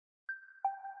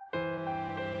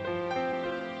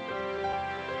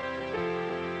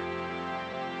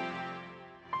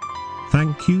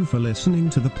Thank you for listening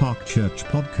to the Park Church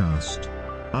podcast.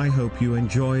 I hope you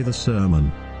enjoy the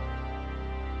sermon.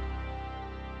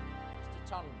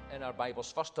 To turn in our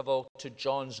Bibles, first of all, to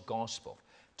John's Gospel.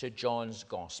 To John's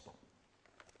Gospel.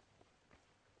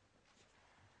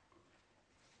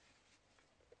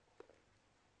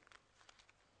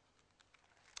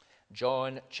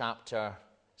 John chapter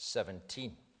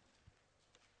 17.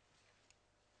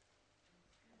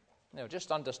 Now,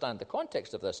 just understand the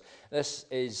context of this. This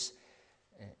is,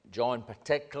 John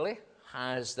particularly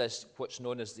has this, what's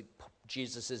known as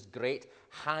Jesus' great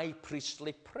high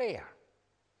priestly prayer,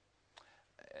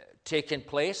 taking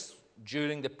place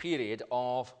during the period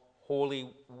of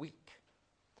Holy Week.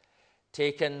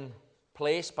 Taking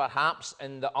place perhaps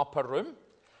in the upper room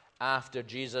after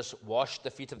Jesus washed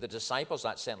the feet of the disciples.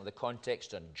 That's certainly the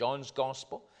context in John's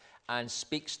Gospel, and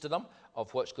speaks to them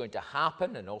of what's going to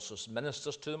happen and also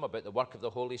ministers to them about the work of the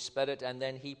Holy Spirit, and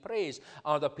then he prays.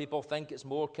 Other people think it's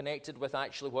more connected with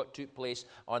actually what took place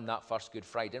on that first Good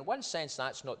Friday. In one sense,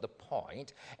 that's not the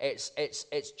point.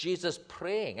 It's Jesus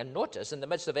praying, and notice, in the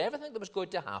midst of everything that was going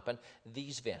to happen,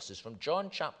 these verses from John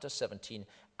chapter 17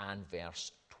 and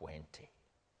verse 20.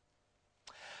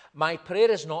 My prayer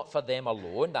is not for them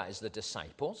alone, that is the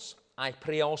disciples. I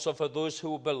pray also for those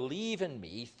who will believe in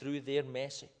me through their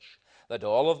message, that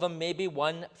all of them may be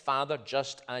one, Father,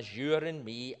 just as you are in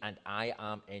me and I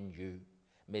am in you.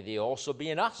 May they also be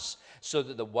in us, so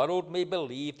that the world may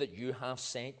believe that you have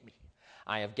sent me.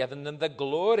 I have given them the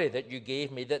glory that you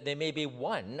gave me, that they may be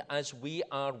one as we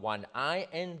are one, I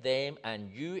in them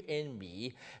and you in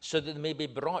me, so that they may be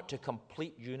brought to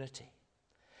complete unity.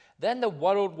 Then the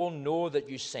world will know that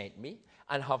you sent me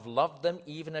and have loved them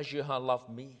even as you have loved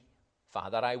me.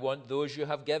 Father, I want those you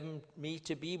have given me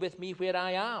to be with me where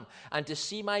I am, and to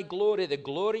see my glory, the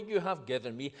glory you have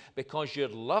given me, because you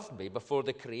loved me before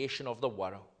the creation of the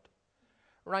world.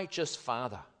 Righteous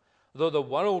Father, though the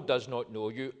world does not know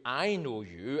you, I know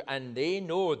you, and they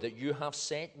know that you have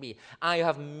sent me. I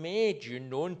have made you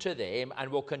known to them,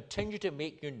 and will continue to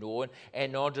make you known,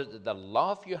 in order that the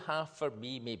love you have for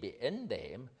me may be in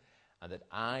them, and that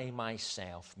I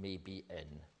myself may be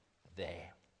in them.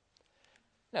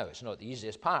 Now, it's not the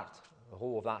easiest part. The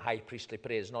whole of that high priestly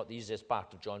prayer is not the easiest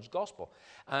part of John's Gospel.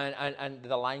 And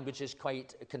the language is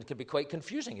can be quite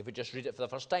confusing if you just read it for the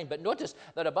first time. But notice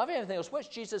that above everything else, what's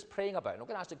Jesus praying about? And I'm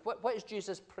going to ask you, what is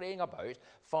Jesus praying about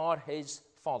for his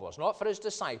followers? Not for his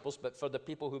disciples, but for the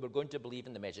people who were going to believe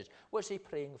in the message. What's he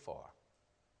praying for?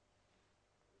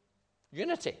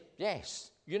 Unity,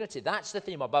 yes, unity. That's the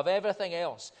theme. Above everything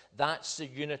else, that's the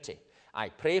unity. I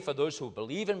pray for those who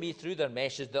believe in me through their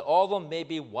message, that all of them may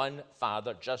be one,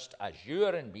 Father, just as you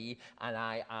are in me and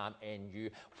I am in you.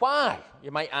 Why? You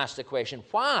might ask the question,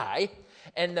 why,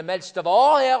 in the midst of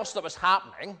all else that was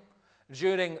happening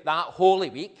during that Holy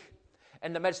Week,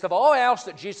 in the midst of all else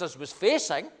that Jesus was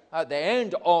facing at the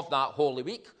end of that Holy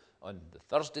Week, on the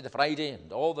Thursday, the Friday,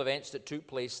 and all the events that took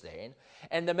place then,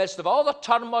 in the midst of all the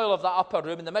turmoil of the upper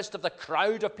room, in the midst of the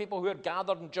crowd of people who had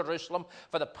gathered in Jerusalem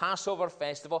for the Passover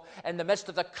festival, in the midst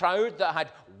of the crowd that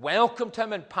had welcomed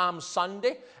him in Palm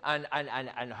Sunday and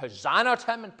hosannaed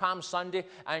him in Palm Sunday,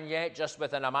 and yet just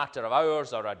within a matter of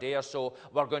hours or a day or so,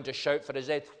 we're going to shout for his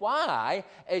death. Why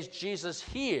is Jesus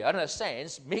here, in a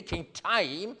sense, making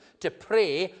time to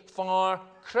pray for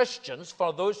Christians,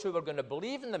 for those who were going to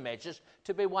believe in the message,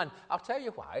 to be one? I'll tell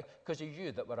you why. Because he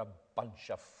knew that we're a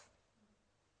bunch of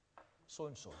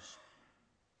so-and-sos.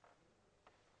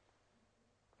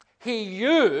 He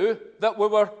knew that we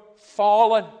were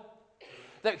fallen,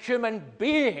 that human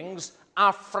beings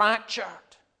are fractured,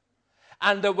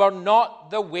 and that we're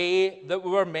not the way that we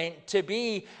were meant to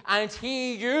be. And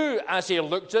he knew, as he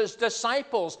looked at his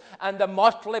disciples and the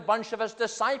motley bunch of his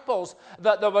disciples,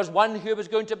 that there was one who was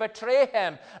going to betray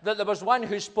him, that there was one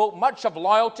who spoke much of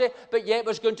loyalty, but yet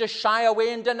was going to shy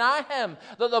away and deny him,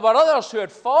 that there were others who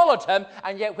had followed him,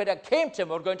 and yet when it came to him,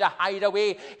 were going to hide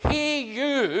away. He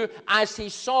knew, as he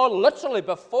saw literally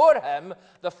before him,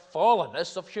 the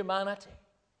fallenness of humanity.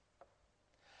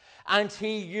 And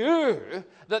he knew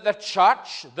that the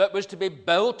church that was to be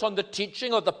built on the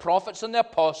teaching of the prophets and the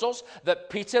apostles, that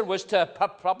Peter was to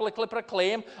publicly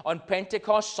proclaim on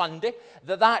Pentecost Sunday,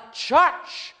 that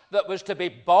church that was to be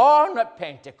born at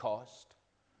Pentecost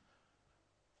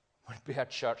would be a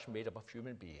church made up of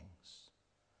human beings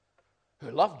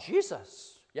who love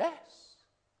Jesus, yes,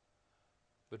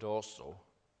 but also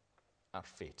are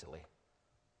fatally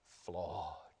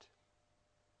flawed.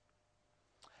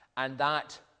 And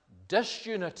that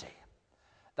disunity,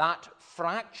 that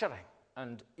fracturing,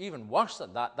 and even worse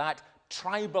than that, that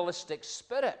tribalistic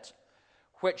spirit,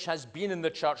 which has been in the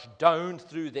church down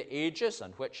through the ages,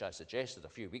 and which I suggested a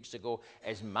few weeks ago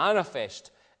is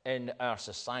manifest in our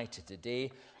society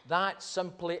today, that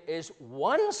simply is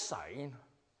one sign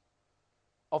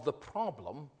of the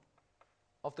problem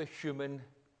of the human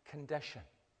condition.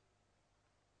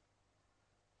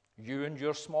 You and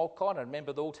your small corner.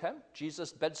 Remember the old hymn?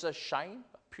 Jesus bids us shine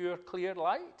a pure, clear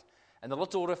light. And the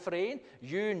little refrain,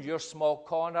 you in your small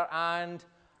corner and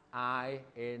I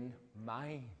in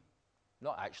mine.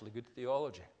 Not actually good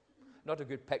theology. Not a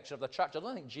good picture of the church. I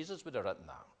don't think Jesus would have written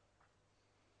that.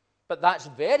 But that's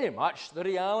very much the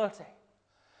reality.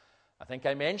 I think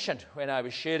I mentioned when I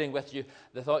was sharing with you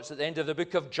the thoughts at the end of the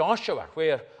book of Joshua,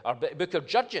 or book of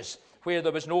Judges, where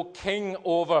there was no king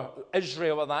over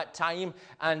Israel at that time,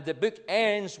 and the book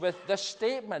ends with this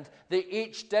statement: they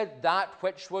each did that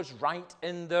which was right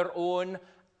in their own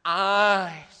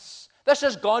eyes. This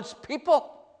is God's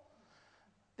people.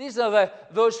 These are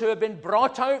those who have been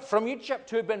brought out from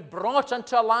Egypt, who have been brought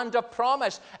into a land of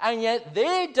promise, and yet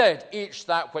they did each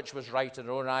that which was right in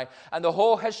their own eye. And the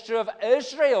whole history of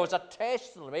Israel is a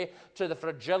testimony to the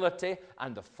fragility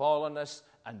and the fallenness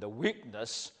and the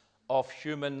weakness of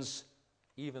humans,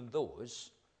 even those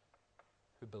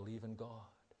who believe in God.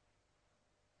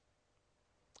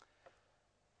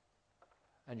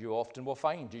 And you often will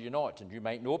find, do you not, and you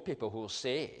might know people who will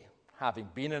say, having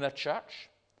been in a church,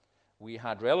 we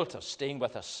had relatives staying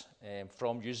with us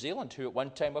from New Zealand who at one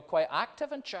time were quite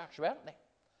active in church, weren't they?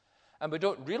 And we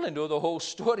don't really know the whole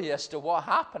story as to what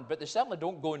happened, but they certainly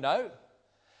don't go now.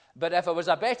 But if I was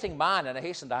a betting man, and I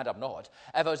hasten to add I'm not,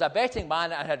 if I was a betting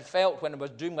man and had felt when I was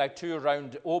doing my tour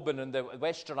around Oban in the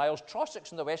Western Isles,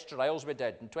 Trossachs in the Western Isles we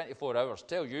did in 24 hours,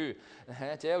 tell you,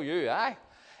 aye.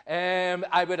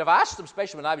 I would have asked them,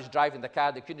 especially when I was driving the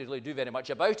car, they couldn't really do very much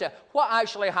about it, what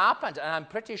actually happened. And I'm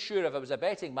pretty sure if I was a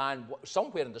betting man,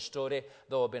 somewhere in the story,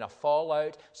 there would have been a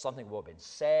fallout, something would have been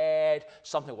said,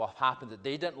 something would have happened that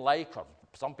they didn't like, or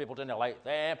some people didn't like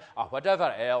them, or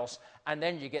whatever else. And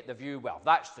then you get the view, well,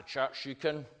 that's the church, you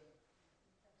can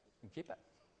keep it.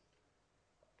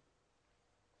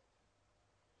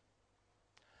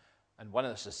 And one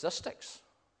of the statistics,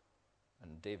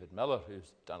 and David Miller,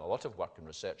 who's done a lot of work and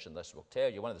research in this, will tell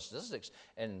you one of the statistics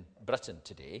in Britain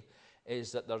today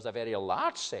is that there's a very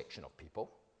large section of people,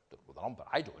 don't know the number,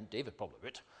 I don't, David probably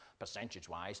would,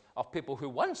 percentage-wise, of people who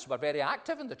once were very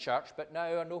active in the church but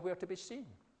now are nowhere to be seen.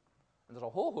 And there's a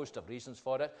whole host of reasons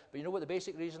for it, but you know what the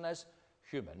basic reason is?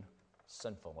 Human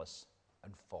sinfulness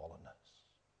and fallenness.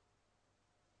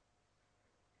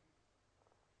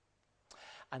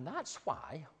 And that's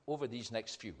why, over these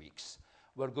next few weeks,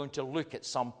 we're going to look at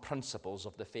some principles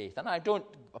of the faith. And I don't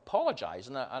apologize,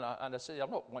 and I say I'm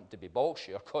not wanting to be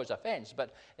balshy or cause offense,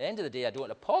 but at the end of the day, I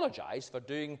don't apologize for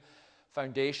doing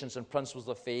foundations and principles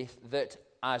of faith that,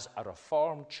 as a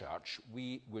Reformed church,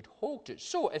 we would hold to.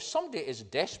 So if somebody is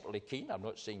desperately keen, I'm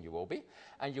not saying you will be,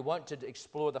 and you want to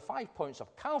explore the 5 points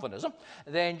of Calvinism,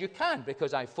 then you can,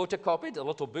 because I photocopied a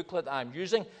little booklet I'm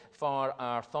using for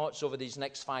our thoughts over these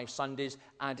next 5 Sundays,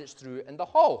 and it's through in the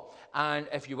hall. And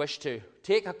if you wish to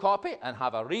take a copy and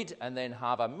have a read and then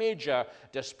have a major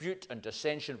dispute and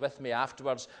dissension with me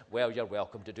afterwards, well, you're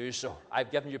welcome to do so. I've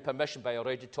given you permission by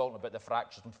already talking about the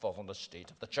fractured and fallen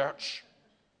state of the church.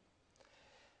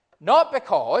 Not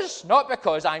because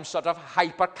I'm sort of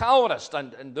hyper-Calvinist,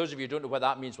 and those of you who don't know what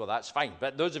that means, well, that's fine,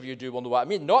 but those of you who do will know what I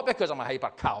mean. Not because I'm a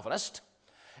hyper-Calvinist,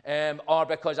 or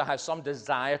because I have some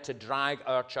desire to drag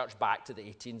our church back to the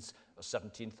 18th or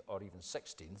 17th or even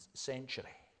 16th century.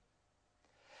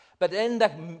 But in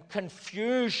the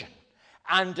confusion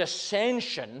and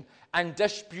dissension and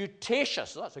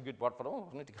disputatious, that's a good word for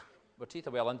it, I need to get my teeth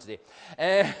are well in today,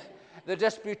 the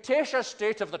disputatious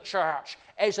state of the church,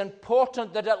 is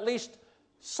important that at least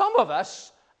some of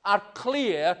us are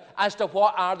clear as to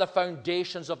what are the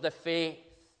foundations of the faith.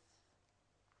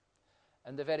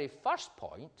 And the very first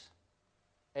point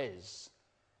is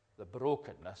the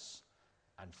brokenness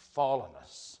and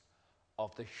fallenness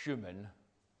of the human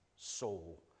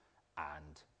soul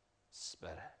and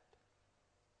spirit.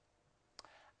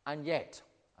 And yet,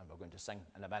 and we're going to sing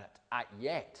in a minute,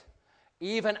 yet,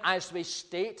 even as we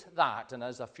state that, and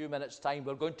as a few minutes' time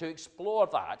we're going to explore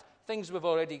that, things we've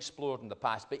already explored in the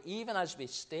past, but even as we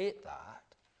state that,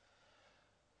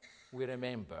 we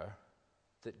remember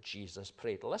that Jesus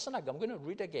prayed. Listen, I'm going to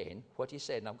read again what he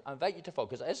said, and I invite you to follow,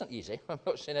 because it isn't easy. I'm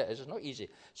not saying it is, it's not easy.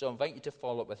 So I invite you to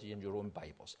follow it with you in your own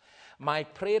Bibles. My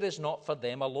prayer is not for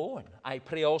them alone. I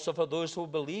pray also for those who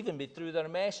believe in me through their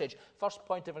message. First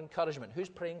point of encouragement. Who's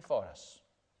praying for us?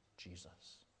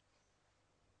 Jesus.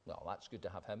 Well, that's good to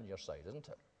have him on your side, isn't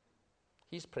it?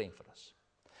 He's praying for us.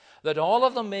 That all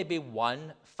of them may be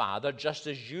one Father, just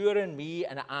as you are in me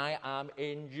and I am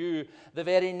in you. The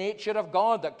very nature of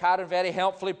God that Karen very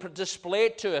helpfully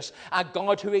displayed to us, a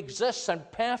God who exists in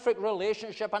perfect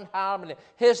relationship and harmony.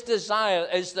 His desire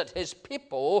is that his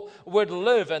people would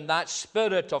live in that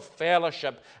spirit of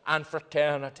fellowship and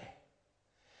fraternity.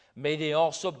 May they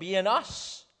also be in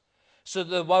us, so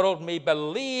that the world may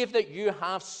believe that you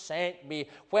have sent me.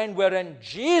 When we're in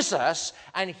Jesus,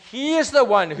 and he is the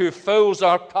one who fills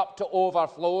our cup to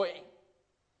overflowing.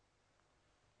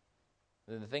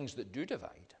 The things that do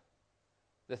divide,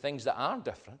 the things that are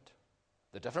different,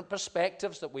 the different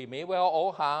perspectives that we may well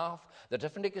all have, the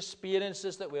different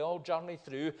experiences that we all journey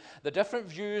through, the different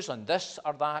views on this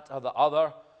or that or the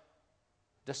other,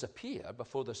 disappear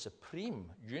before the supreme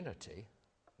unity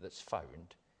that's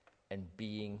found in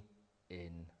being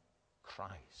in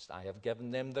Christ. I have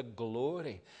given them the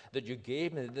glory that you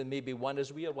gave me, that they may be one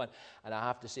as we are one. And I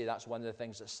have to say that's one of the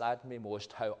things that saddens me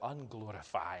most, how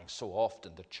unglorifying so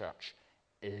often the church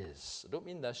is. I don't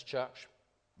mean this church.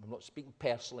 I'm not speaking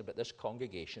personally about this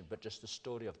congregation, but just the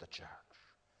story of the church.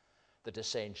 The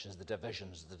dissensions, the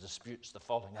divisions, the disputes, the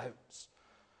falling outs.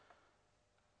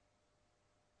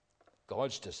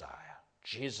 God's desire,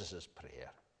 Jesus' prayer,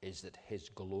 is that his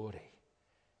glory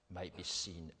might be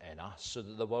seen in us, so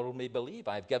that the world may believe.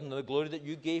 I have given them the glory that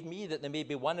you gave me, that they may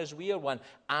be one as we are one,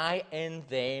 I in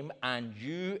them and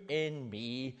you in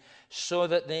me, so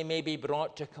that they may be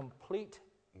brought to complete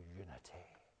unity.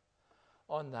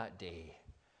 On that day,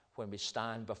 when we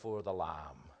stand before the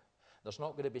Lamb, there's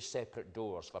not going to be separate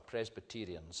doors for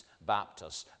Presbyterians,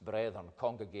 Baptists, Brethren,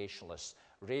 Congregationalists,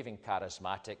 raving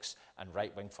charismatics, and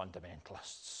right-wing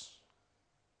fundamentalists.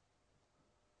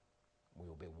 We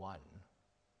will be one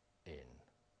in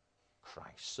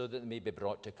Christ, so that they may be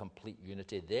brought to complete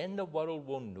unity. Then the world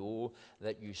will know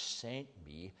that you sent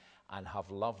me and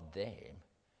have loved them,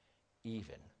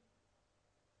 even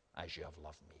as you have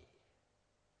loved me.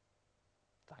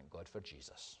 Thank God for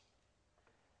Jesus,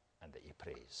 and that he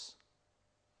prays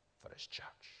for his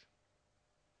church.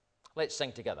 Let's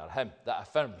sing together a hymn that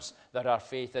affirms that our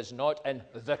faith is not in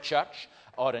the church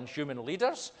or in human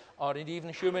leaders or in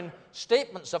even human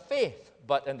statements of faith,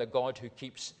 but in the God who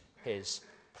keeps his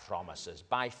promises.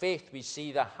 By faith we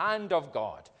see the hand of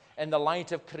God in the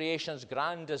light of creation's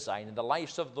grand design, in the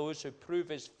lives of those who prove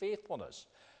his faithfulness,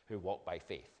 who walk by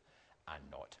faith and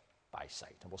not by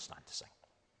sight. And we'll stand to sing.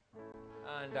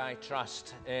 And I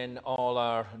trust in all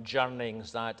our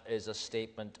journeyings that is a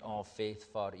statement of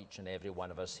faith for each and every one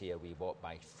of us here. We walk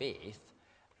by faith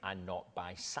and not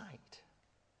by sight.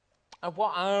 And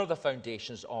what are the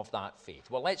foundations of that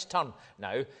faith? Well, let's turn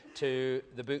now to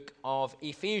the book of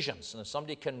Ephesians. And if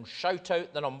somebody can shout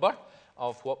out the number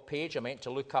of what page, I meant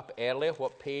to look up earlier,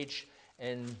 what page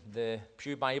in the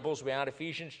Pew Bibles we are,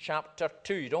 Ephesians chapter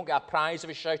 2. You don't get a prize if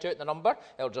you shout out the number.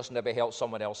 It'll just maybe help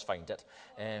someone else find it.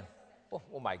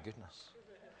 Oh my goodness.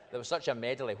 There was such a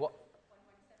medley. What?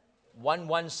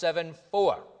 1174.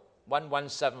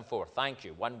 1174. Thank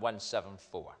you.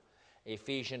 1174.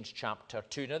 Ephesians chapter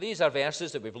 2. Now, these are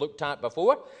verses that we've looked at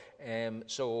before,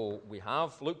 so we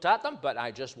have looked at them, but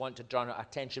I just want to draw our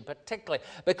attention particularly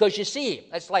because you see,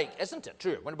 it's like, isn't it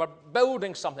true? When we're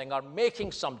building something or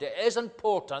making something, it is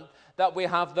important that we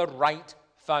have the right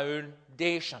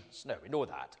foundations. Now, we know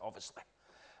that, obviously,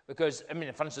 because, I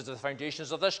mean, for instance, the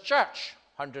foundations of this church,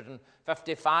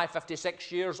 155,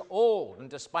 56 years old, and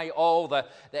despite all the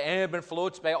ebb and flow,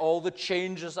 despite all the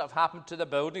changes that have happened to the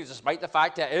buildings, despite the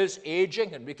fact that it is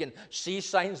aging, and we can see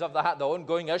signs of that, the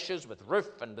ongoing issues with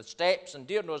roof and the steps and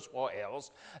dear knows what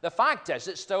else, the fact is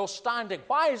it's still standing.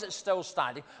 Why is it still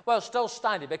standing? Well, it's still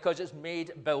standing because it's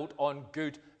built on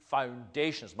good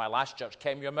foundations. My last church,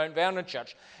 Kenmure Mount Vernon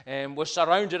Church, was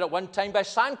surrounded at one time by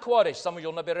sand quarries. Some of you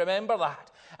will maybe remember that.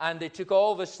 And they took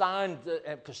all the sand,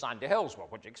 because Sandy Hills, well,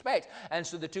 what do you expect? And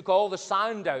so they took all the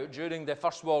sand out during the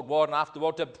First World War and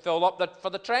afterward to fill up for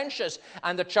the trenches.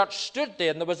 And the church stood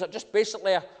there, and there was just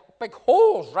basically a big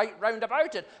holes right round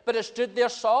about it. But it stood there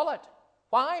solid.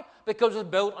 Why? Because it was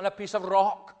built on a piece of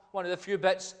rock, one of the few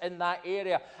bits in that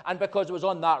area. And because it was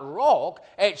on that rock,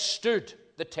 it stood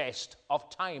the test of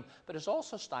time. But it's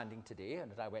also standing today,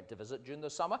 and I went to visit during the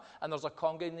summer, and there's a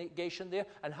congregation there.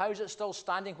 And how is it still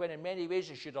standing when in many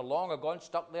ways it should have long gone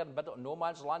stuck there in the middle of no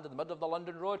man's land in the middle of the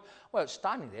London Road? Well, it's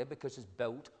standing there because it's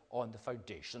built on the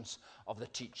foundations of the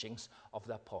teachings of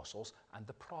the apostles and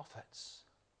the prophets.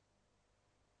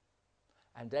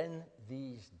 And in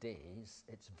these days,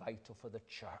 it's vital for the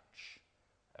church,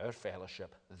 our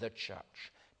fellowship, the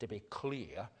church, to be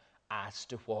clear as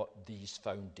to what these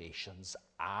foundations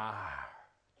are.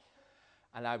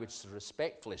 And I would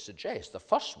respectfully suggest the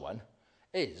first one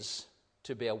is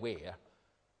to be aware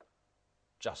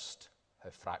just how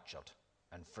fractured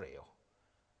and frail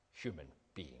human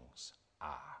beings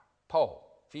are. Paul,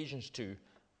 Ephesians 2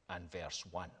 and verse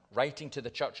 1, writing to the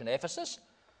church in Ephesus,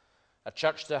 a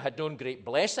church that had known great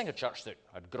blessing, a church that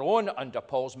had grown under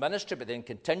Paul's ministry but then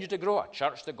continued to grow, a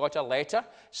church that got a letter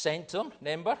sent to them,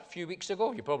 remember, a few weeks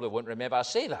ago. You probably won't remember. I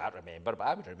say that, remember, but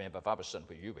I would remember if I was sitting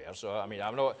where you were. So, I mean,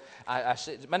 I'm not, I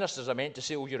say, ministers are meant to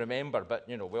say, oh, you remember, but,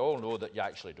 you know, we all know that you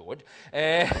actually don't.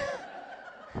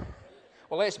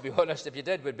 Well, let's be honest, if you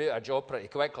did, we'd be out of a job pretty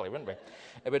quickly, wouldn't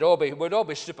we? We'd all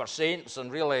be super saints and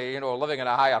really, you know, living in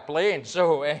a higher plane.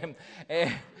 So,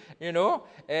 you know,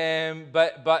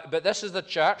 but this is the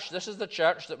church. This is the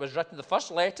church that was written, the first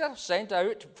letter sent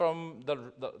out from the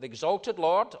exalted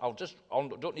Lord. I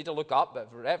don't need to look up,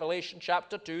 but Revelation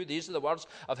chapter 2, these are the words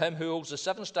of him who holds the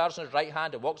 7 stars in his right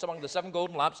hand and walks among the 7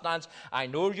 golden lampstands. I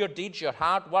know your deeds, your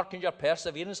hard work, and your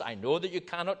perseverance. I know that you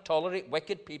cannot tolerate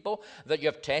wicked people, that you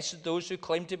have tested those who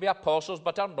claim to be apostles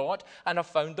but are not, and have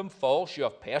found them false. You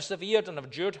have persevered and have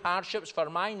endured hardships for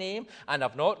my name, and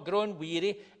have not grown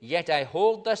weary. Yet I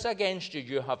hold this against you.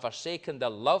 You have forsaken the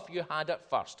love you had at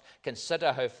first.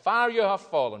 Consider how far you have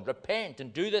fallen. Repent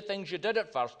and do the things you did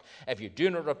at first. If you do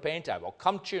not repent, I will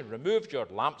come to you and remove your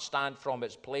lampstand from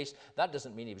its place. That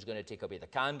doesn't mean he was going to take away the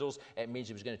candles. It means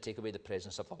he was going to take away the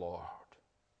presence of the Lord.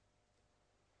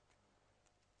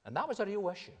 And that was a real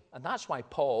issue. And that's why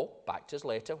Paul, back to his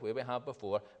letter, where we have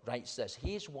before, writes this.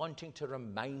 He's wanting to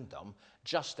remind them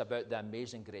just about the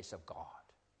amazing grace of God.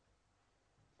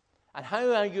 And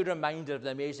how are you reminded of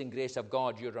the amazing grace of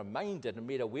God? You're reminded and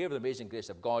made aware of the amazing grace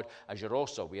of God as you're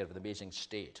also aware of the amazing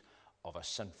state of a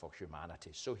sinful humanity.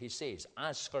 So he says,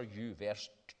 as for you, verse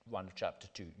 1 of chapter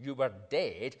 2, you were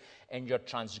dead in your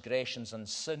transgressions and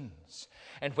sins,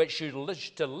 in which you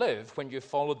used to live when you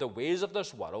followed the ways of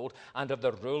this world and of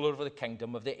the ruler of the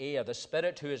kingdom of the air, the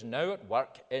spirit who is now at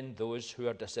work in those who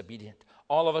are disobedient.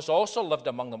 All of us also lived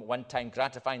among them at one time,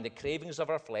 gratifying the cravings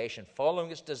of our flesh and following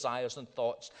its desires and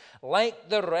thoughts. Like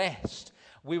the rest,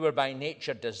 we were by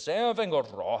nature deserving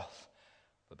of wrath,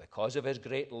 but because of his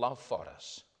great love for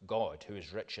us, God, who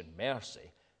is rich in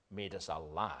mercy, made us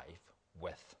alive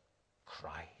with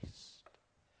Christ.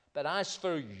 But as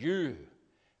for you,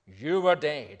 you were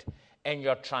dead in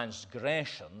your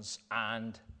transgressions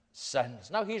and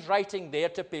sins. Now, he's writing there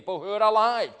to people who are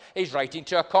alive. He's writing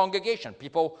to a congregation,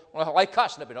 people like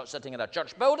us, maybe not sitting in a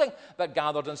church building, but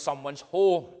gathered in someone's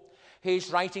home. He's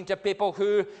writing to people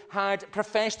who had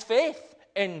professed faith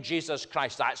in Jesus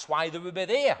Christ. That's why they would be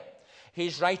there.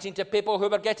 He's writing to people who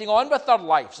were getting on with their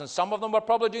lives, and some of them were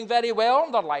probably doing very well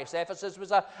in their lives. Ephesus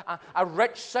was a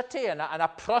rich city and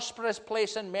a prosperous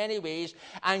place in many ways,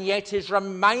 and yet he's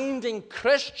reminding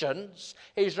Christians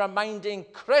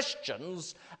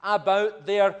about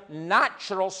their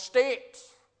natural state.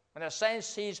 In a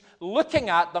sense, he's looking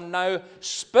at them now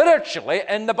spiritually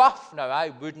in the buff. Now,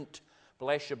 I wouldn't,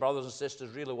 bless you brothers and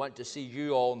sisters, really want to see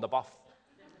you all in the buff.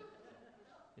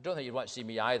 I don't think you'd want to see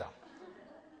me either.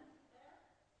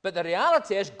 But the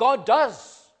reality is, God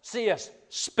does see us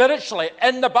spiritually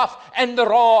in the buff, in the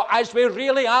raw, as we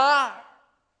really are.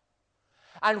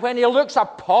 And when he looks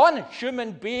upon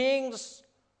human beings,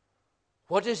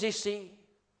 what does he see?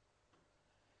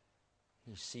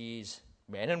 He sees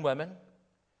men and women,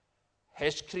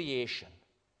 his creation,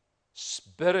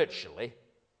 spiritually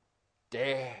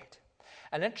dead.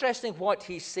 And interesting what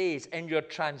he says, in your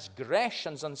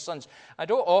transgressions and sins. I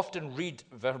don't often read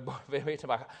out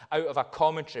of a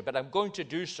commentary, but I'm going to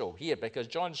do so here because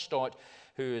John Stott,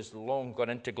 who has long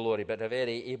gone into glory, but a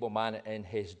very able man in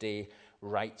his day,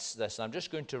 writes this. And I'm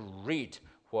just going to read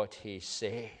what he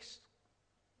says.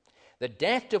 The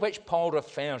death to which Paul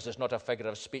refers is not a figure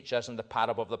of speech as in the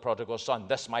parable of the prodigal son.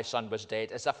 This my son was dead.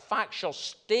 It's a factual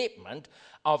statement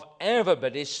of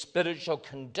everybody's spiritual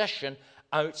condition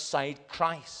outside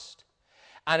Christ.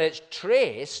 And it's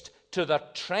traced to their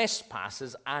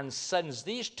trespasses and sins.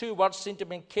 These two words seem to have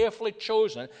been carefully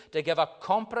chosen to give a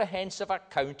comprehensive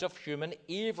account of human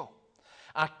evil.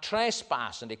 A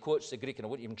trespass, and he quotes the Greek, and I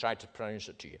won't even try to pronounce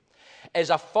it to you, is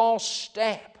a false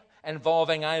step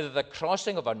involving either the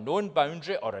crossing of a known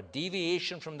boundary or a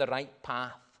deviation from the right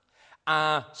path.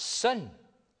 A sin,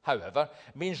 however,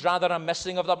 means rather a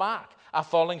missing of the mark, a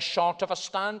falling short of a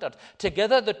standard.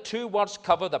 Together, the two words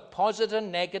cover the positive and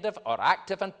negative or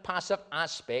active and passive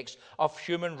aspects of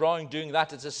human wrongdoing.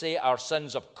 That is to say, our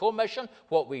sins of commission,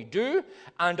 what we do,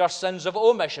 and our sins of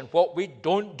omission, what we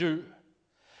don't do.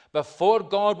 Before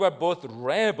God, we're both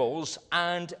rebels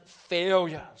and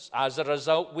failures. As a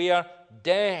result, we are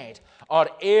dead or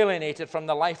alienated from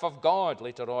the life of God.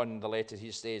 Later on in the letter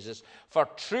he says this, for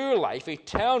true life,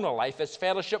 eternal life, is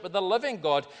fellowship with the living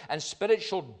God, and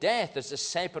spiritual death is the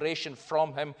separation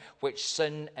from him which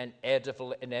sin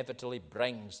inevitably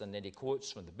brings. And then he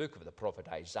quotes from the book of the prophet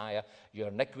Isaiah, your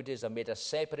iniquities have made a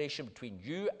separation between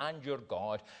you and your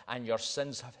God, and your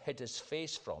sins have hid his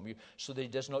face from you so that he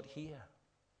does not hear.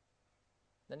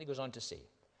 Then he goes on to say,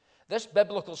 this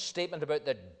biblical statement about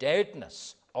the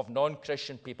deadness of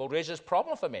non-Christian people raises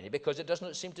problem for many because it does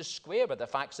not seem to square with the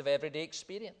facts of everyday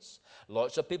experience.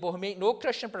 Lots of people who make no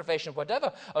Christian profession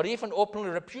whatever, or even openly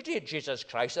repudiate Jesus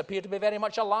Christ, appear to be very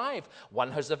much alive.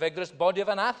 One has the vigorous body of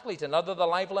an athlete, another the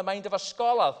lively mind of a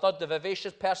scholar, a third the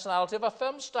vivacious personality of a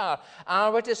film star.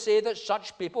 Are we to say that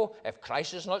such people, if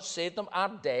Christ has not saved them,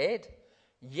 are dead?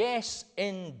 Yes,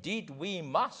 indeed, we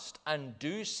must and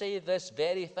do say this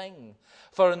very thing.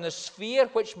 For in the sphere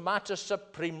which matters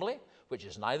supremely, which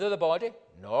is neither the body,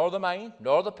 nor the mind,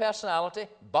 nor the personality,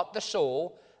 but the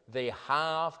soul, they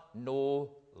have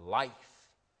no life.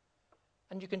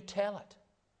 And you can tell it.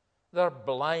 They're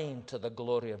blind to the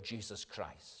glory of Jesus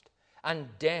Christ and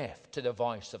deaf to the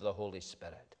voice of the Holy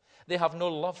Spirit. They have no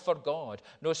love for God,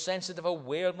 no sensitive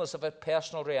awareness of a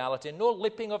personal reality, no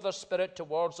leaping of their spirit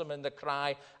towards him in the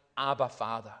cry, Abba,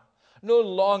 Father, no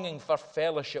longing for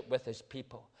fellowship with his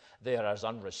people. They are as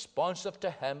unresponsive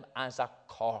to him as a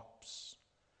corpse.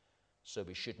 So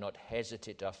we should not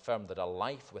hesitate to affirm that a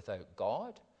life without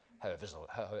God,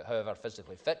 however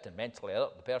physically fit and mentally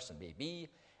alert the person may be,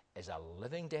 is a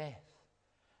living death,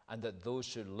 and that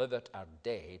those who live it are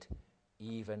dead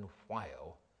even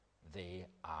while they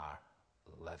are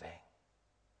living.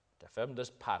 To affirm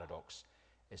this paradox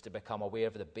is to become aware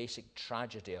of the basic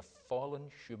tragedy of fallen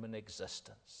human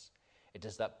existence. It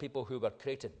is that people who were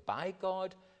created by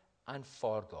God and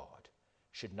for God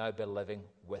should now be living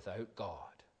without God.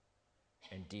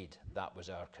 Indeed, that was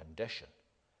our condition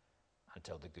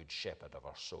until the good shepherd of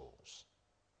our souls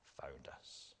found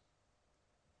us.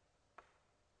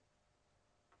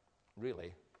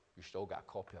 Really, you should all get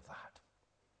a copy of that,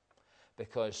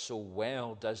 because so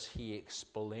well does he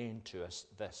explain to us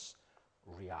this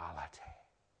reality.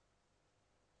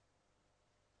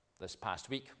 This past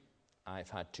week, I've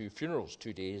had 2 funerals,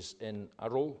 2 days in a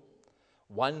row.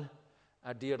 One,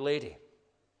 a dear lady,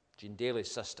 Jean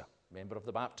Daly's sister, member of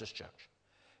the Baptist Church,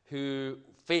 who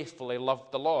faithfully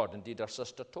loved the Lord. Indeed, her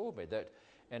sister told me that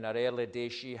in her early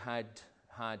days she had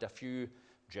had a few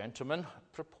gentlemen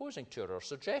proposing to her or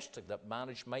suggesting that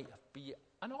marriage might be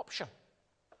an option.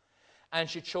 And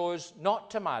she chose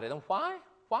not to marry them. Why?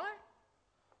 Why?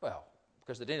 Well,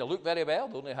 because they didn't look very well.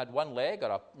 They only had one leg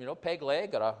or a peg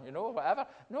leg or whatever.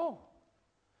 No,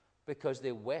 because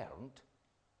they weren't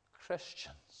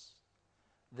Christians.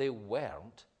 They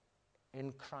weren't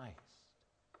in Christ.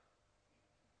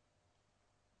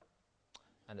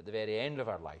 And at the very end of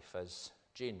her life, as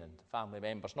Jane and family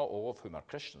members, not all of whom are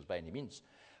Christians by any means,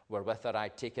 were with her,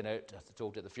 I'd taken out, as I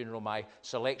told at the funeral, my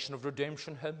selection of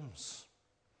redemption hymns.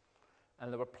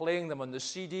 And they were playing them on the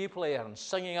CD player and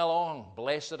singing along,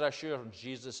 Blessed Assurance,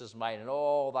 Jesus is mine, and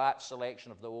all that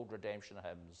selection of the old redemption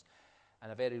hymns,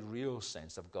 and a very real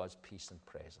sense of God's peace and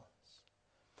presence.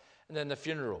 And then the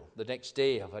funeral, the next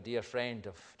day, of a dear friend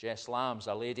of Jess Lamb's,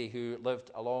 a lady who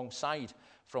lived alongside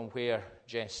from where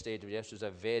Jess stayed. Jess was a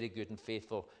very good and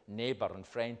faithful neighbour and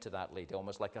friend to that lady,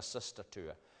 almost like a sister to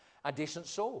her. A decent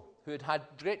soul who had had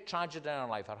great tragedy in her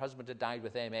life. Her husband had died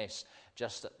with MS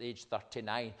just at age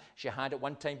 39. She had at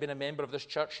one time been a member of this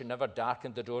church. She never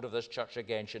darkened the door of this church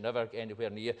again. She never anywhere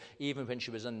near. Even when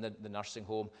she was in the nursing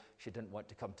home, she didn't want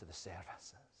to come to the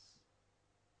services.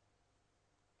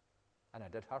 And I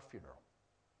did her funeral.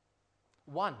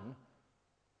 One,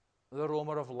 the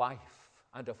aroma of life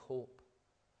and of hope.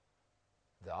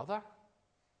 The other,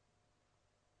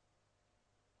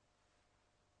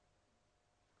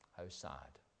 how sad,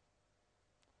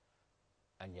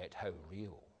 and yet how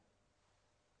real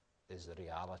is the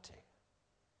reality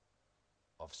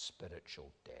of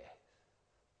spiritual death.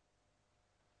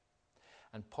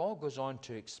 And Paul goes on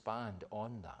to expand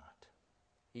on that.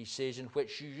 He says, in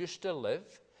which you used to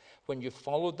live when you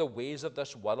followed the ways of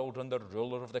this world and the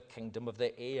ruler of the kingdom of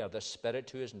the air, the spirit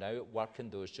who is now at work in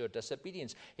those who are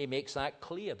disobedient. He makes that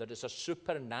clear, that it's a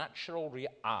supernatural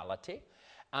reality.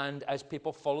 And as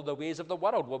people follow the ways of the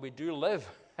world, well, we do live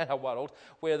in a world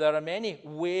where there are many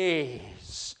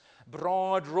ways,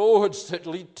 broad roads that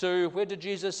lead to, where did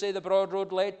Jesus say the broad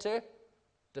road led to?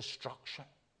 Destruction.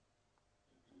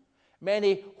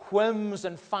 Many whims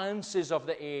and fancies of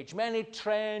the age, many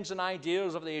trends and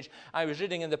ideas of the age. I was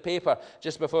reading in the paper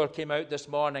just before it came out this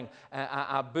morning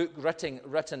a book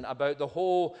written about the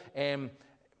whole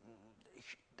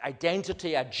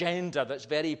identity agenda that's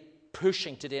very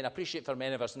pushing today, and I appreciate for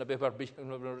many of us, and we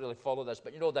don't really follow this,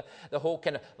 but the whole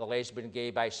kind of the lesbian,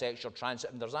 gay, bisexual, trans,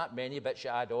 and there's that many bits you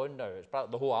add on now. It's part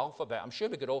of the whole alphabet. I'm sure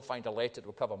we could all find a letter that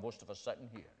will cover most of us sitting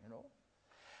here,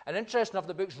 And interesting enough,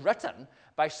 the book's written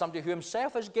by somebody who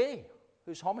himself is gay,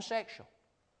 who's homosexual.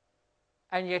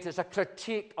 And yet it's a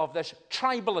critique of this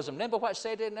tribalism. Remember what I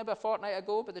said a fortnight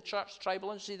ago about the church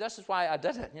tribalism? See, this is why I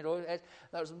did it.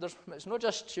 It's not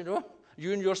just, you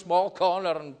in your small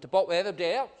corner and to pop with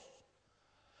everybody else.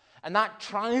 And that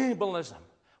tribalism,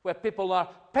 where people are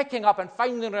picking up and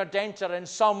finding their identity in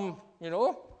some, and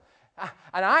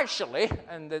actually,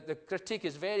 and the critique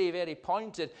is very, very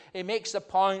pointed, he makes the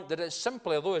point that it's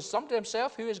simply, although it's somebody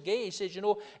himself who is gay, he says,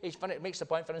 it makes the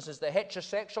point, for instance, the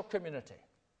heterosexual community.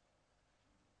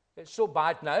 It's so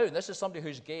bad now, and this is somebody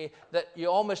who's gay, that you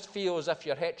almost feel as if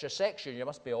you're heterosexual, you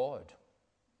must be odd.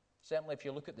 Certainly if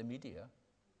you look at the media,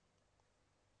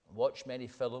 watch many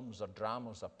films or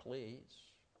dramas or plays,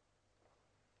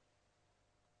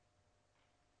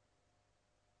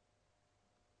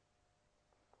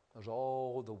 there's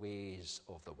all the ways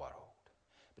of the world.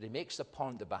 But he makes the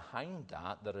point that behind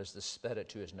that, there is the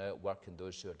Spirit who is now at work in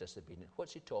those who are disobedient.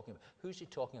 What's he talking about? Who's he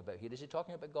talking about here? Is he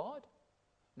talking about God?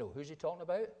 No, who's he talking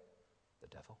about? The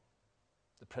devil.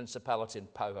 The principality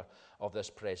and power of this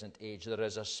present age. There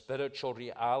is a spiritual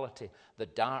reality, the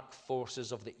dark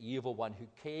forces of the evil one who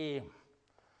came.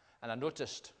 And I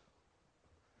noticed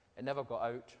it never got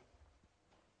out.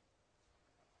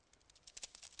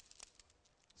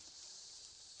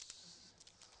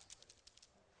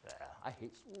 I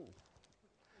hate.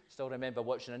 Still remember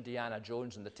watching Indiana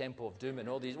Jones and the Temple of Doom and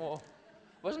all these.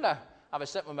 Wasn't I? I was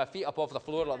sitting with my feet up off the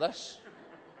floor like this.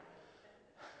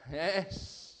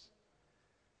 Yes.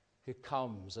 Who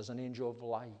comes as an angel of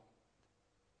light.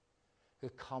 Who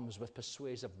comes with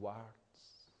persuasive words.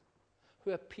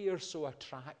 Who appears so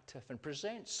attractive and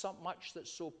presents so much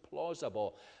that's so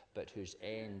plausible, but whose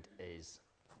end is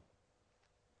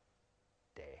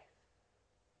death.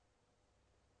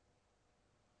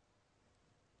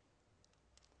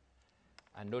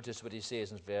 And notice what he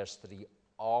says in verse 3,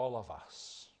 all of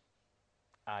us,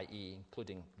 i.e.,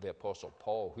 including the Apostle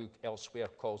Paul, who elsewhere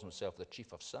calls himself the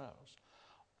chief of sinners,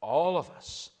 all of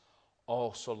us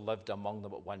also lived among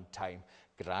them at one time,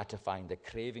 gratifying the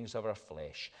cravings of our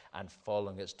flesh and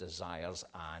following its desires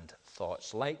and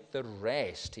thoughts. Like the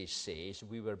rest, he says,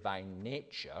 we were by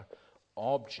nature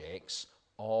objects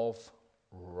of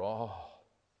wrath.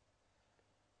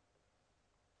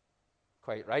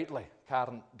 Quite rightly,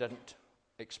 Karen didn't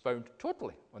expound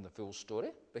totally on the full story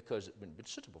because it wouldn't be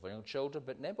suitable for young children,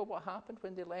 but remember what happened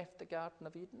when they left the Garden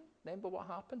of Eden? Remember what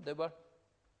happened? They were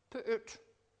put out.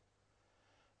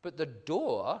 But the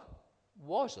door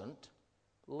wasn't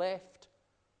left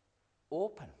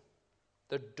open.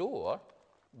 The door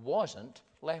wasn't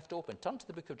left open. Turn to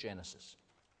the book of Genesis.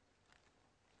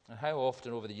 And how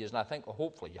often over the years, and I think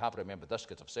hopefully you have remembered this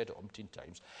because I've said it umpteen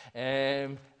times,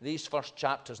 these first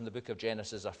chapters in the book of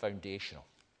Genesis are foundational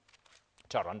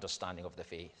to our understanding of the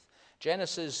faith.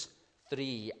 Genesis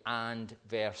 3 and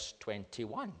verse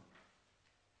 21.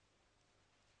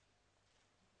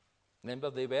 Remember,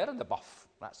 they were in the buff.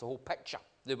 That's the whole picture.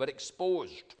 They were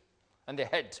exposed and they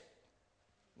hid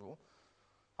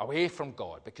away from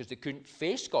God because they couldn't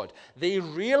face God. They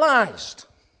realized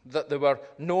that they were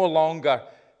no longer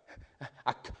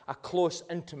a close,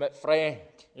 intimate friend.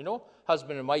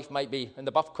 Husband and wife might be in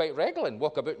the buff quite regularly and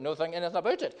walk about and not think anything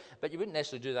about it. But you wouldn't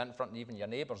necessarily do that in front of even your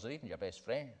neighbours or even your best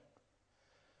friend.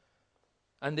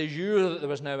 And they knew that there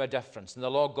was now a difference. And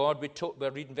the Lord God, we're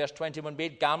reading verse 21,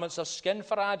 made garments of skin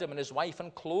for Adam and his wife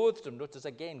and clothed him. Notice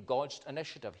again, God's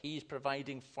initiative. He's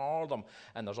providing for them.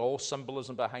 And there's all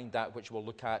symbolism behind that, which we'll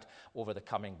look at over the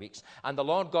coming weeks. And the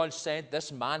Lord God said,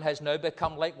 this man has now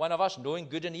become like one of us, knowing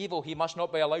good and evil. He must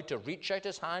not be allowed to reach out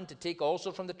his hand to take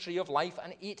also from the tree of life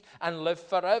and eat and live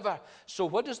forever. So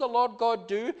what does the Lord God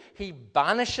do? He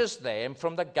banishes them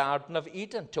from the Garden of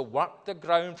Eden to work the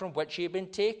ground from which he had been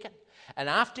taken. And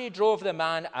after he drove the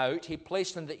man out, he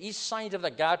placed on the east side of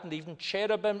the garden even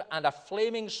cherubim and a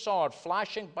flaming sword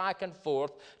flashing back and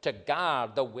forth to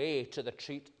guard the way to the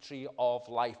tree of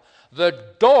life.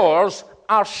 The doors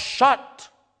are shut.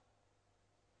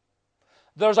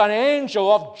 There's an angel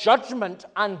of judgment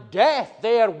and death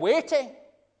there waiting.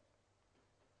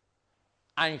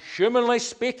 And humanly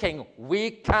speaking,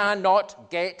 we cannot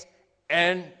get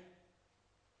in.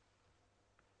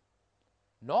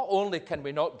 Not only can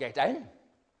we not get in,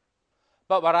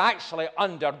 but we're actually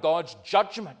under God's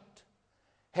judgment.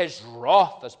 His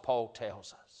wrath, as Paul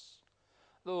tells us.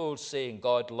 The old saying,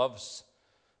 God loves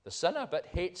the sinner but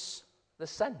hates the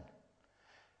sin.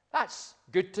 That's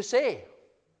good to say.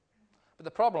 But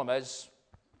the problem is,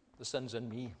 the sin's in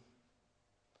me.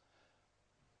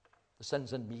 The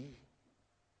sin's in me.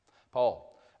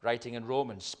 Paul, writing in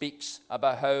Romans, speaks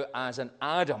about how as in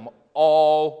Adam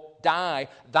all die.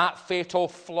 That fatal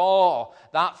flaw,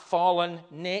 that fallen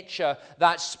nature,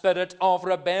 that spirit of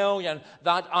rebellion,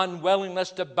 that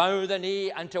unwillingness to bow the knee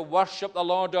and to worship the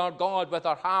Lord our God with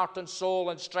our heart and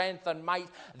soul and strength and might,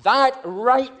 that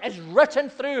right is written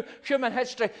through human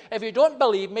history. If you don't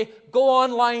believe me, go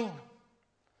online.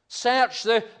 Search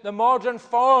the modern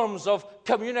forms of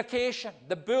communication,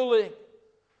 the bullying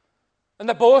and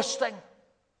the boasting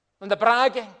and the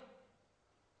bragging.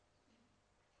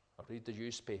 Or read the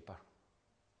newspaper,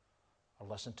 or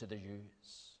listen to the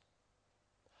news.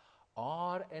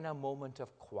 Or in a moment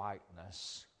of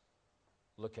quietness,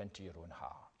 look into your own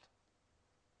heart.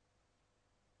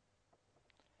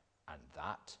 And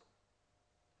that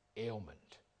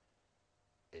ailment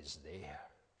is there.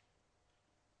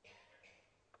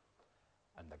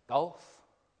 And the gulf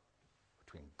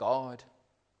between God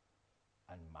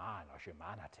and man or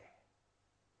humanity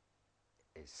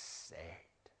is set.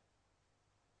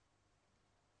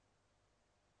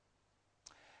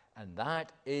 And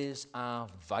that is a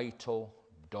vital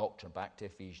doctrine. Back to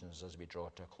Ephesians as we draw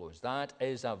to a close. That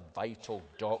is a vital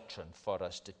doctrine for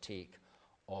us to take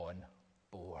on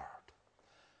board,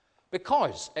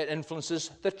 because it influences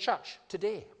the church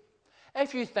today.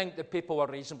 If you think that people are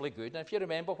reasonably good, and if you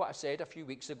remember what I said a few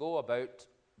weeks ago about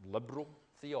liberal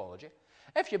theology,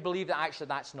 if you believe that actually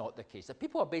that's not the case, that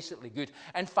people are basically good,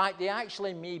 in fact, they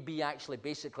actually may be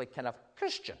basically kind of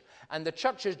Christian, and the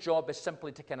church's job is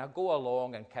simply to kind of go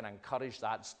along and kind of encourage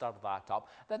that, stir that up,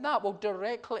 then that will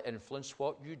directly influence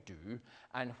what you do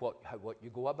and what you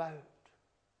go about,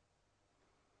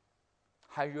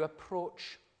 how you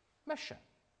approach mission,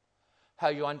 how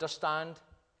you understand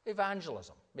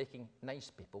evangelism, making nice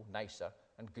people nicer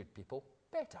and good people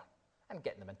better, and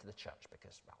getting them into the church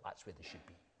because, well, that's where they should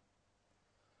be.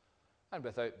 And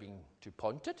without being too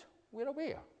pointed, we're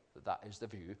aware that that is the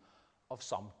view of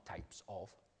some types of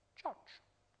church.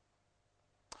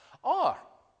 Or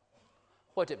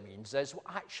what it means is, well,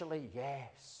 actually,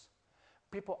 yes,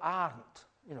 people aren't,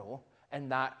 in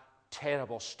that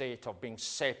terrible state of being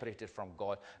separated from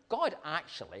God. God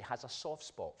actually has a soft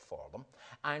spot for them,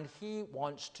 and he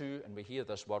wants to, and we hear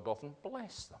this word often,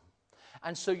 bless them.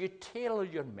 And so you tailor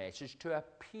your message to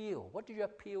appeal. What do you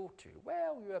appeal to?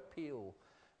 Well, you appeal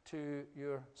to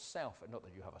yourself. Not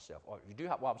that you have a self, or you do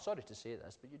have, well, I'm sorry to say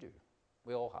this, but you do.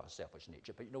 We all have a selfish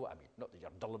nature, but you know what I mean. Not that you're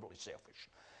deliberately selfish.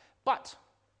 But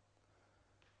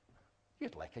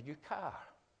you'd like a new car,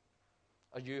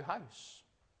 a new house.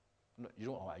 You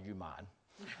don't want a new man.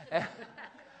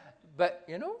 But,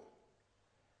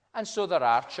 and so there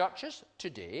are churches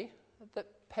today that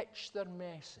pitch their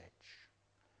message.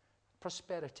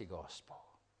 Prosperity gospel.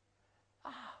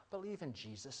 Believe in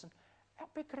Jesus and it'll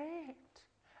be great.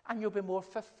 And you'll be more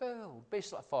fulfilled.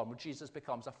 Basically a form where Jesus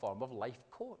becomes a form of life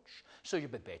coach. So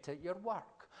you'll be better at your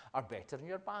work, or better in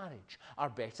your marriage, or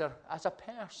better as a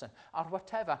person, or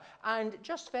whatever. And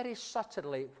just very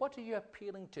subtly, what are you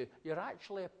appealing to? You're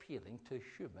actually appealing to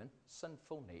human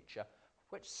sinful nature.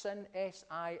 Which sin,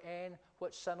 S-I-N,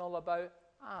 what's sin all about?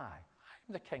 I'm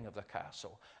the king of the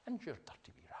castle, and you're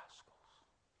dirty wee rascals.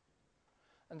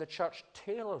 And the church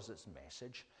tailors its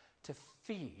message to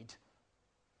feed,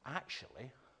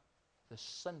 actually, the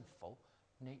sinful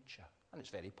nature. And it's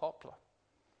very popular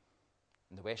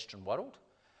in the Western world,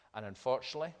 and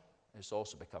unfortunately, it's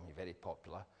also becoming very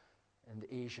popular in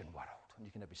the Asian world. And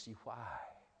you can maybe see why.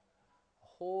 The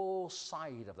whole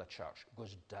side of the church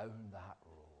goes down that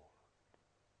road.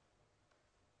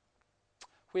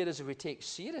 Whereas if we take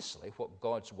seriously what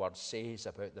God's word says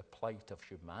about the plight of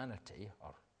humanity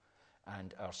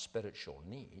and our spiritual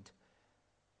need,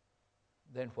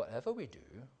 then whatever we do,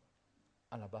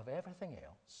 and above everything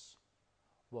else,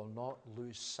 will not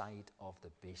lose sight of the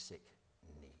basic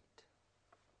need.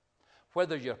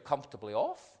 Whether you're comfortably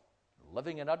off,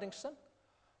 living in Uddingston,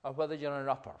 or whether you're in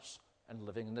uppers and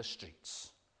living in the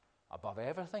streets, above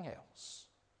everything else,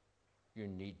 you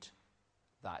need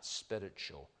that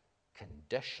spiritual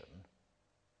condition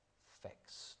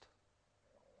fixed.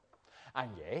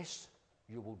 And yes,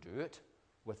 you will do it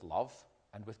with love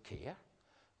and with care.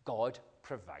 God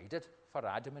provided for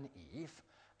Adam and Eve,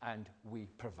 and we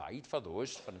provide for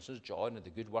those, for instance, John and the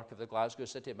good work of the Glasgow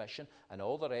City Mission and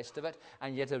all the rest of it.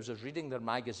 And yet I was reading their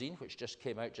magazine, which just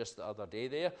came out just the other day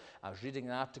there. I was reading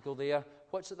an article there.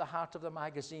 What's at the heart of the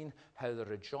magazine? How they're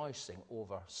rejoicing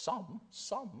over some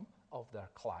of their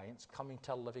clients coming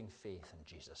to a living faith in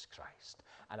Jesus Christ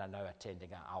and are now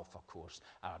attending an Alpha course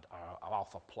or an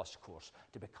Alpha Plus course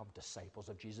to become disciples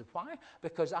of Jesus. Why?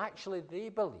 Because actually they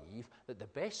believe that the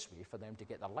best way for them to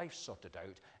get their life sorted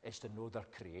out is to know their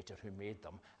Creator who made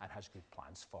them and has good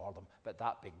plans for them. But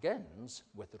that begins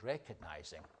with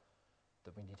recognizing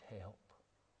that we need help.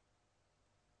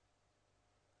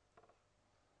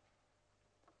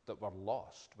 That we're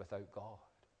lost without God.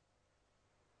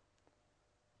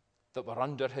 That we're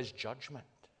under his judgment.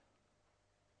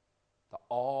 That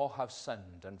all have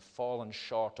sinned and fallen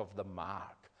short of the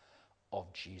mark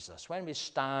of Jesus. When we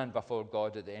stand before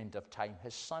God at the end of time,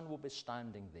 his Son will be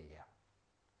standing there,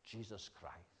 Jesus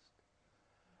Christ.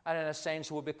 And in a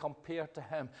sense, we'll be compared to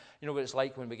him. You know what it's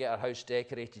like when we get our house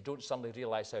decorated. You don't suddenly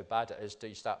realize how bad it is till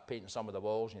you start painting some of the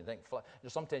walls and you think,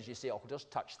 sometimes you say, oh, we'll just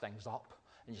touch things up.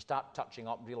 And you start touching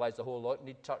up and realize the whole lot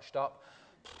need touched up.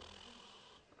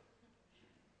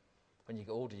 When you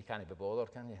get older, you can't be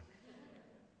bothered, can you?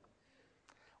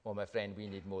 Well, my friend, we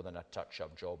need more than a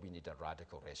touch-up job. We need a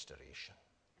radical restoration.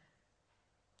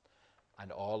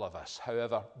 And all of us,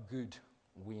 however good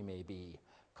we may be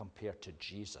compared to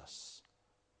Jesus,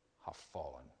 have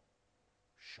fallen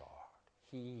short.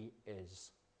 He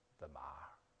is the mark.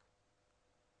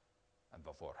 And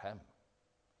before him,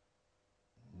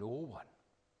 no one,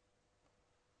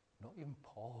 not even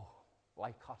Paul,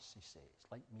 like us, he says,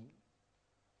 like me,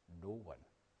 no one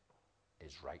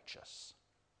is righteous.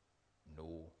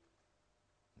 No,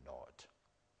 not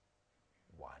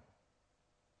one.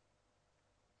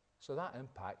 So that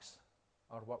impacts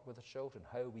our work with the children.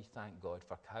 How I thank God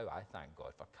for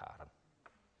Karen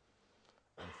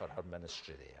and for her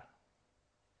ministry there.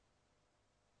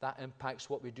 That impacts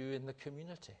what we do in the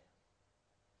community.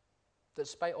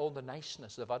 Despite all the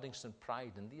niceness of Uddingston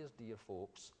Pride and these dear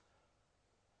folks,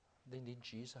 they need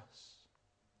Jesus.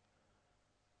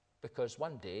 Because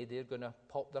one day they're going to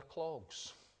pop their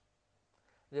clogs.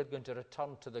 They're going to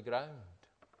return to the ground.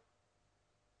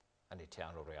 And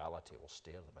eternal reality will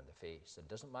stare them in the face. It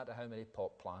doesn't matter how many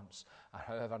pot plants or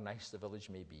however nice the village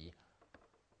may be,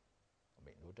 it'll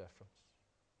make no difference.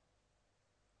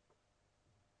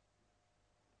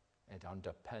 It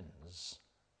underpins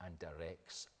and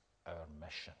directs our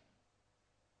mission.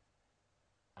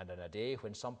 And in a day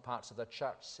when some parts of the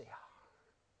church say,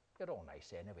 you're all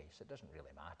nice anyway, so it doesn't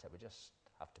really matter, we just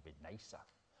have to be nicer.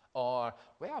 Or,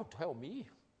 well, tell me,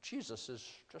 Jesus is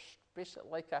just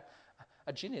basically like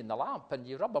a genie in the lamp, and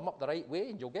you rub him up the right way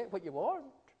and you'll get what you want.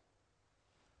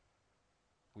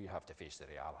 We have to face the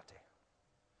reality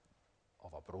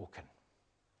of a broken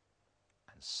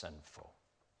and sinful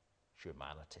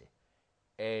humanity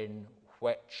in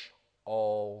which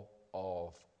all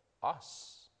of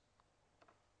us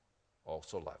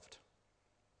also lived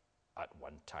at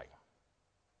one time,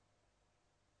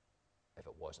 if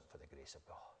it wasn't for the grace of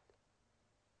God.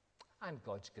 And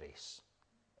God's grace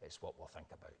is what we'll think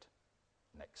about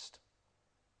next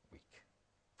week.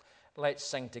 Let's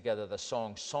sing together the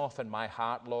song, Soften My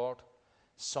Heart, Lord,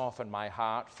 soften my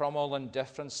heart. From all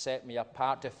indifference set me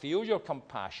apart, to feel your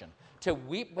compassion, to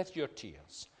weep with your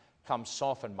tears. Come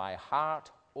soften my heart,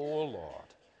 O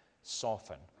Lord,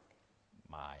 soften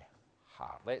my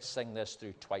heart. Let's sing this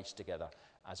through twice together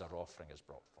as our offering is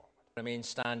brought forward. Remain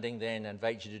standing then, I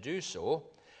invite you to do so.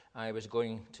 I was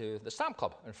going to the Stamp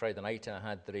Club on Friday night and I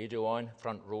had the radio on,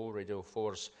 front row, Radio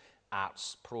 4's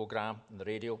arts programme on the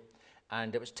radio,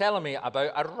 and it was telling me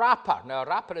about a rapper. Now, a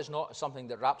rapper is not something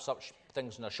that wraps up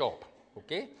things in a shop,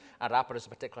 okay? A rapper is a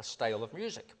particular style of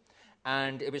music.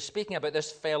 And it was speaking about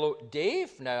this fellow,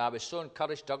 Dave. Now, I was so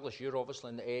encouraged. Douglas, you're obviously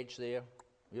on the edge there.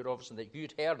 You're obviously that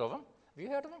you'd heard of him. Have you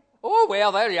heard of him? Oh,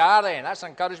 well, there you are then. That's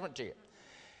encouragement to you.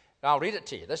 I'll read it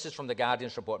to you. This is from the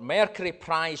Guardian's report. Mercury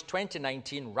Prize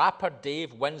 2019, rapper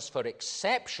Dave wins for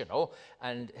exceptional,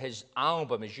 and his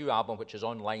album, his new album, which is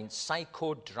online,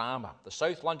 Psychodrama. The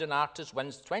South London artist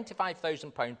wins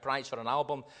 £25,000 prize for an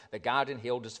album the Guardian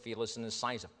hailed as fearless and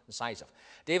incisive.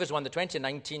 Dave has won the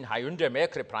 2019 Hyundai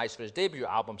Mercury Prize for his debut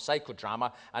album,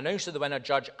 Psychodrama. Announcing the winner,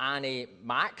 Judge Annie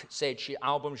Mack, said she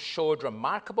album showed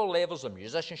remarkable levels of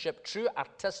musicianship, true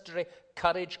artistry,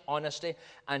 courage, honesty,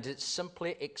 and it's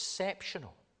simply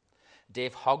exceptional.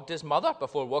 Dave hugged his mother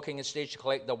before walking on stage to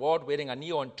collect the award. Wearing a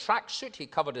neon tracksuit, he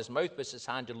covered his mouth with his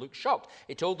hand and looked shocked.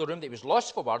 He told the room that he was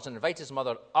lost for words and invited his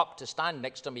mother up to stand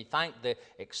next to him. He thanked the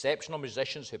exceptional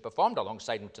musicians who performed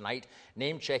alongside him tonight,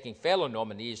 name-checking fellow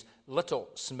nominees Little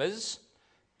Smiz,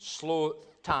 Slow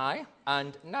Tie,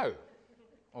 and Now.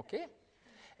 Okay?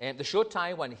 The show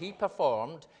tie, when he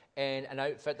performed in an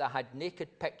outfit that had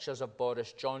naked pictures of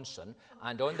Boris Johnson,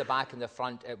 and on the back and the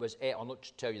front it was, I'll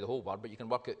not tell you the whole word, but you can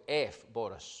work out F,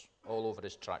 Boris, all over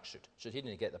his tracksuit. So he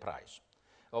didn't get the prize.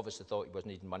 Obviously thought he was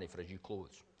needing money for his new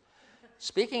clothes.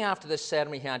 Speaking after this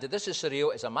sermon, he added, "This is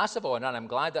surreal. It's a massive honor, and I'm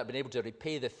glad that I've been able to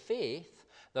repay the faith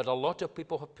that a lot of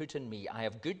people have put in me. I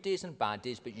have good days and bad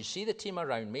days, but you see the team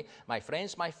around me, my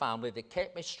friends, my family, they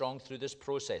kept me strong through this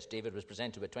process." David was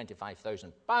presented with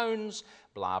 £25,000,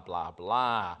 blah, blah,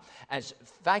 blah. And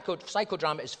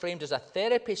psychodrama is framed as a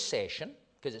therapy session,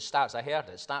 because it starts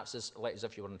as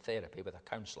if you were in therapy with a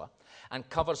counsellor, and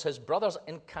covers his brother's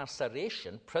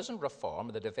incarceration, prison reform,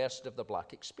 and the diversity of the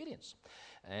black experience.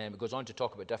 It goes on to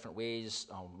talk about different ways.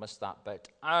 I'll miss that bit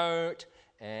out.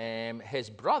 His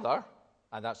brother,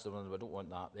 and that's the one we don't want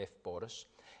that, F. Boris.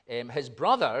 His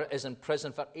brother is in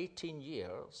prison for 18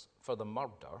 years for the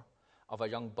murder of a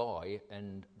young boy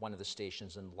in one of the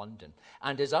stations in London.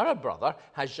 And his other brother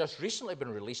has just recently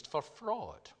been released for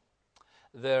fraud.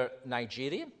 They're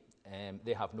Nigerian.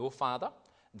 They have no father.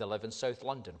 They live in South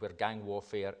London, where gang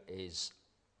warfare is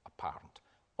apparent.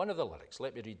 One of the lyrics,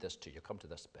 let me read this to you. Come to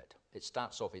this bit. It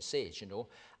starts off, it says,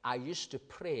 "I used to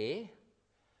pray,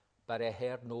 but I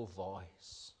heard no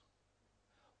voice.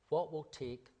 What will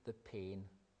take the pain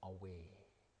away?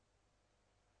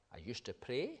 I used to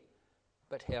pray,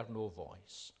 but heard no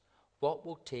voice. What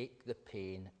will take the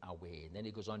pain away?" And then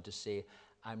he goes on to say,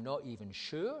 "I'm not even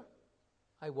sure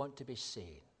I want to be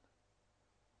sane.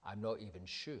 I'm not even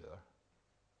sure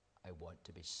I want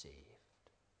to be saved."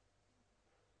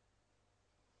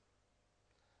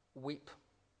 Weep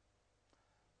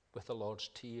with the Lord's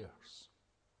tears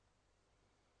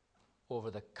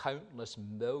over the countless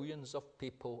millions of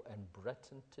people in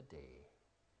Britain today,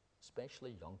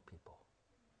 especially young people,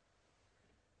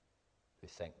 who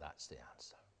think that's the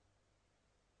answer.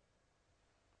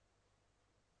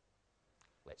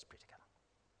 Let's pray together.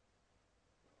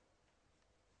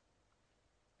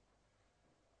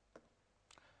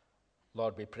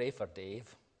 Lord, we pray for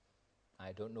Dave.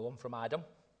 I don't know him from Adam,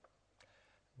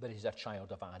 but he's a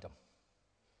child of Adam.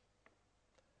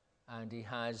 And he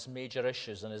has major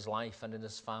issues in his life and in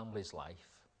his family's life.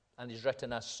 And he's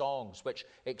written us songs which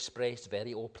express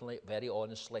very openly, very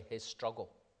honestly, his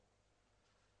struggle.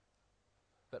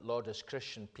 But Lord, as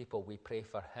Christian people, we pray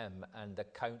for him and the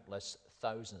countless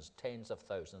thousands, tens of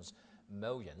thousands,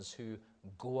 millions who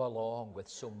go along with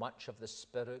so much of the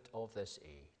spirit of this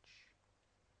age.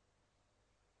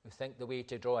 We think the way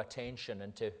to draw attention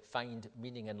and to find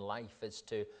meaning in life is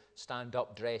to stand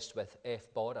up dressed with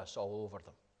F. Boris all over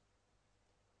them.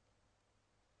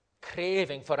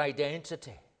 Craving for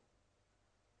identity.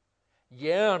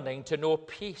 Yearning to know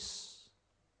peace.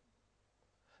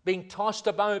 Being tossed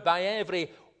about by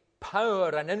every power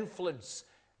and influence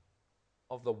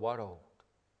of the world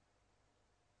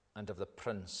and of the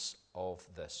prince of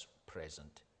this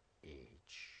present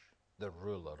age, the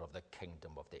ruler of the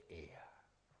kingdom of the air.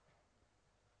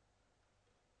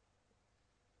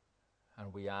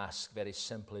 And we ask very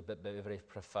simply but very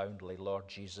profoundly, Lord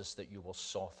Jesus, that you will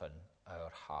soften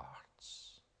our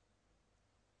hearts.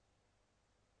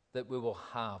 That we will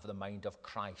have the mind of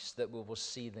Christ, that we will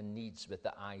see the needs with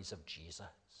the eyes of Jesus,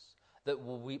 that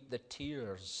we'll weep the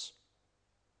tears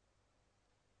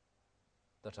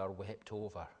that are wept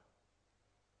over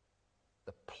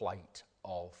the plight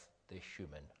of the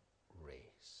human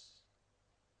race.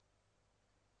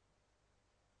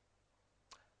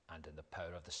 And in the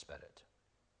power of the Spirit,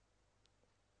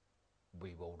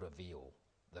 we will reveal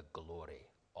the glory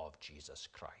of Jesus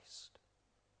Christ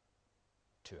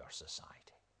to our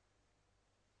society.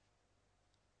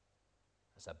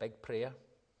 It's a big prayer,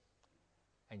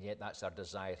 and yet that's our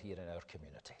desire here in our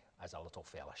community as a little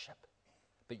fellowship.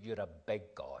 But you're a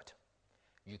big God.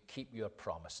 You keep your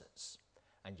promises,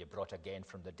 and you brought again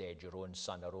from the dead your own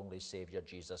Son, our only Savior,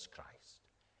 Jesus Christ,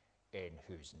 in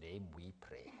whose name we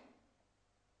pray.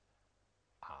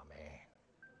 Amen.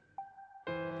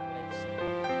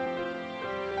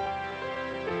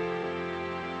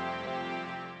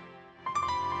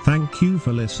 Thank you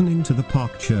for listening to the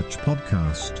Park Church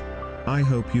podcast. I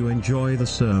hope you enjoy the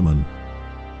sermon.